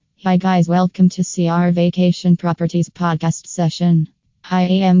Hi guys, welcome to CR Vacation Properties podcast session. I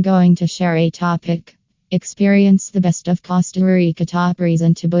am going to share a topic. Experience the best of Costa Rica. Top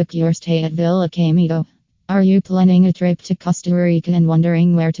reason to book your stay at Villa Caimito. Are you planning a trip to Costa Rica and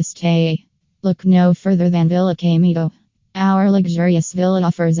wondering where to stay? Look no further than Villa Caimito. Our luxurious villa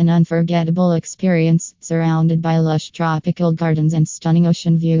offers an unforgettable experience, surrounded by lush tropical gardens and stunning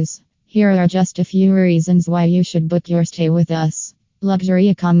ocean views. Here are just a few reasons why you should book your stay with us. Luxury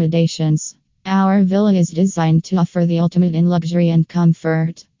accommodations. Our villa is designed to offer the ultimate in luxury and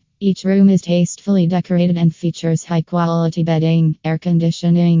comfort. Each room is tastefully decorated and features high quality bedding, air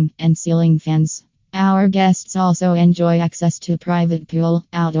conditioning, and ceiling fans. Our guests also enjoy access to private pool,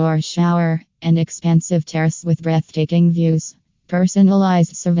 outdoor shower, and expansive terrace with breathtaking views.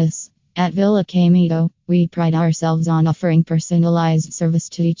 Personalized service. At Villa Caimito, we pride ourselves on offering personalized service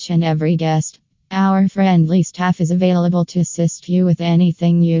to each and every guest. Our friendly staff is available to assist you with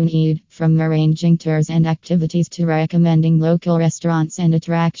anything you need, from arranging tours and activities to recommending local restaurants and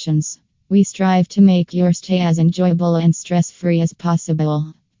attractions. We strive to make your stay as enjoyable and stress-free as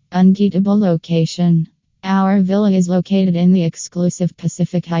possible. Unbeatable location. Our villa is located in the exclusive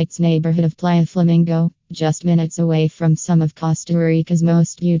Pacific Heights neighborhood of Playa Flamingo, just minutes away from some of Costa Rica's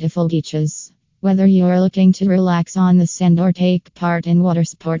most beautiful beaches. Whether you're looking to relax on the sand or take part in water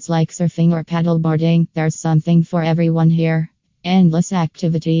sports like surfing or paddleboarding, there's something for everyone here. Endless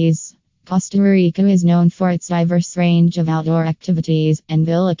activities. Costa Rica is known for its diverse range of outdoor activities, and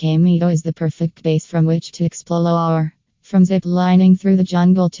Villa Caimito is the perfect base from which to explore. From zip lining through the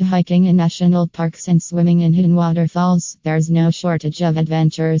jungle to hiking in national parks and swimming in hidden waterfalls, there's no shortage of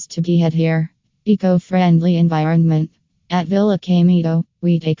adventures to be had here. Eco-friendly environment. At Villa Caimito,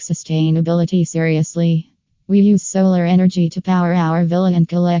 we take sustainability seriously. We use solar energy to power our villa and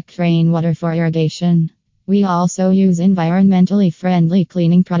collect rainwater for irrigation. We also use environmentally friendly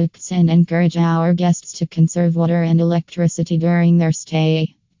cleaning products and encourage our guests to conserve water and electricity during their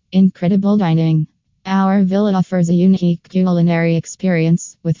stay. Incredible dining. Our villa offers a unique culinary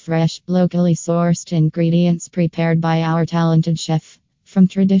experience with fresh, locally sourced ingredients prepared by our talented chef. From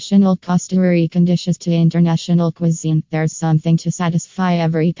traditional Costa Rican dishes to international cuisine, there's something to satisfy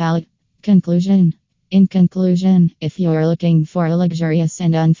every palate. Conclusion. In conclusion, if you're looking for a luxurious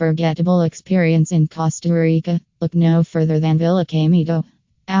and unforgettable experience in Costa Rica, look no further than Villa Caimito.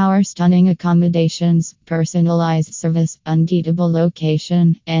 Our stunning accommodations, personalized service, unbeatable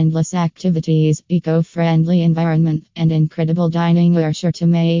location, endless activities, eco-friendly environment, and incredible dining are sure to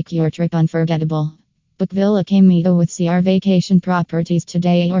make your trip unforgettable. Book Villa Caimito with CR Vacation Properties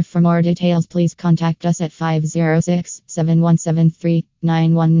today, or for more details please contact us at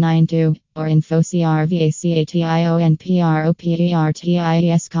 506-7173-9192 or info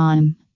crvacationproperties.com.